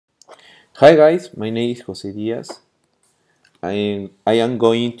Hi guys, my name is Jose Diaz. I am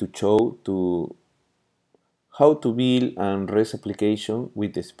going to show to how to build and REST application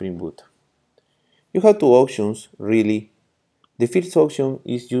with the Spring Boot. You have two options really. The first option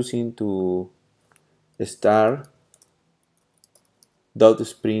is using to start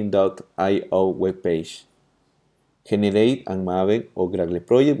 .spring.io web page. Generate and Maven or Gradle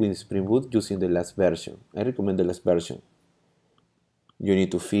project with Spring Boot using the last version. I recommend the last version. You need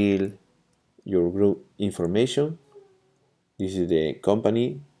to fill your group information. This is the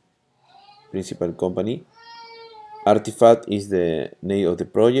company, principal company. Artifact is the name of the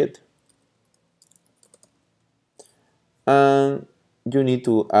project, and you need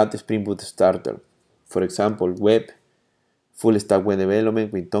to add Spring Boot starter. For example, web, full stack web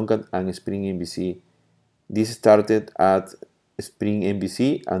development with Tomcat and Spring MVC. This started at Spring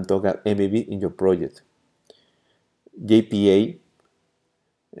MVC and Tomcat MVB in your project. JPA,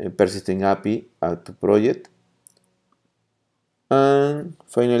 persistent API add to project. And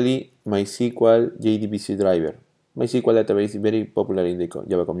finally, MySQL JDBC driver. MySQL database is very popular in the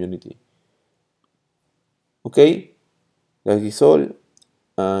Java community. Okay, that is all.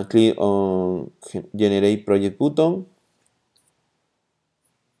 Click on generate project button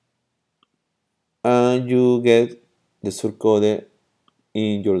and you get the source code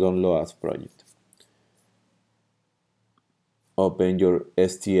in your download as project. Open your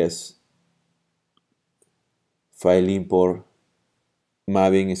STS file import.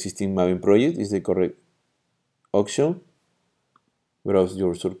 Maven existing Maven project is the correct option. Browse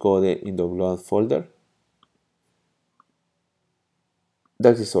your source code in the download folder.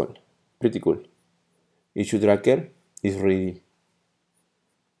 That is all. Pretty cool. Issue tracker is ready.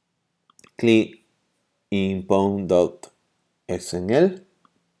 Click in pound.xml.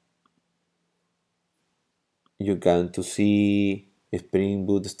 You can to see Spring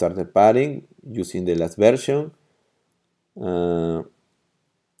Boot starter padding using the last version.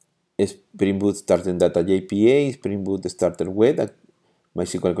 Spring Boot starter data JPA, Spring Boot starter web,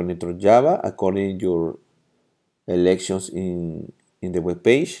 MySQL connector Java according to your elections in the web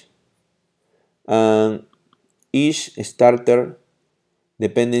page. And each starter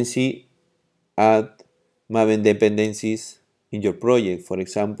dependency add Maven dependencies in your project. For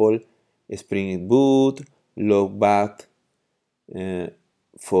example, Spring Boot, logback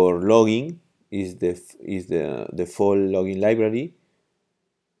for logging is the default login library.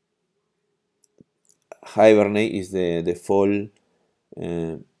 Hibernate is the default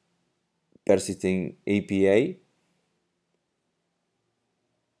uh, persistent API.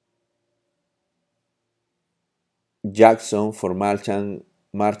 Jackson for Marshall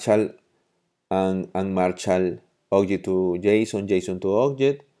and Marshall object to JSON, JSON to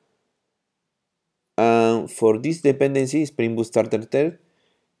object. And for this dependency, Spring Boot Starter test,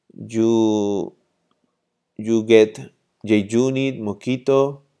 you get JUnit,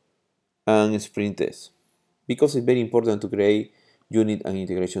 Mockito, and Spring Test because it's very important to create unit and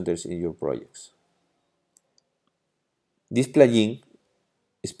integration tests in your projects. This plugin,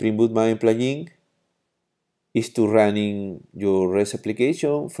 Spring Boot Maven plugin, is to running your REST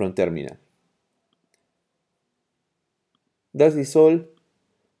application from terminal. That is all.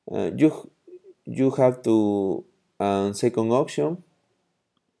 You have to second option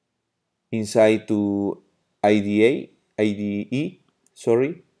inside to IDE,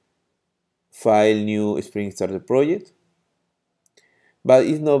 sorry, file new Spring Starter project. But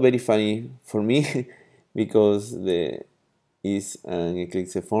it's not very funny for me because the is an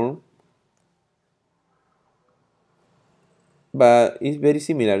Eclipse form. But it's very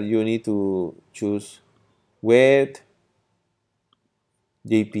similar. You need to choose web,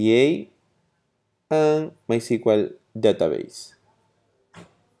 JPA, and MySQL database.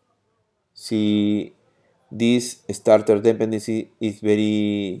 See, this starter dependency is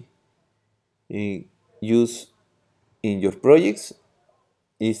very used in your projects,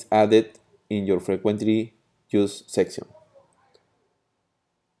 is added in your frequently used section.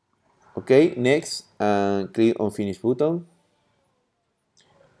 Okay, next, and click on finish button.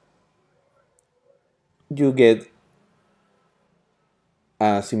 You get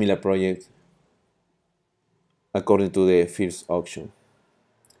a similar project according to the first option.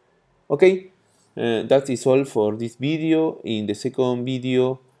 Okay, that is all for this video. In the second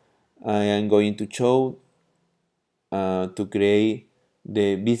video, I am going to show to create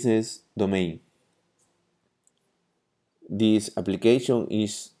the business domain. This application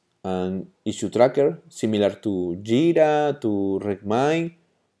is an issue tracker similar to Jira, to Redmine,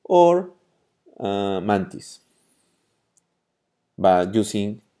 or Mantis, but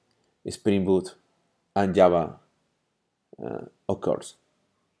using Spring Boot and Java, of course.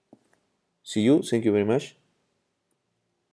 See you. Thank you very much.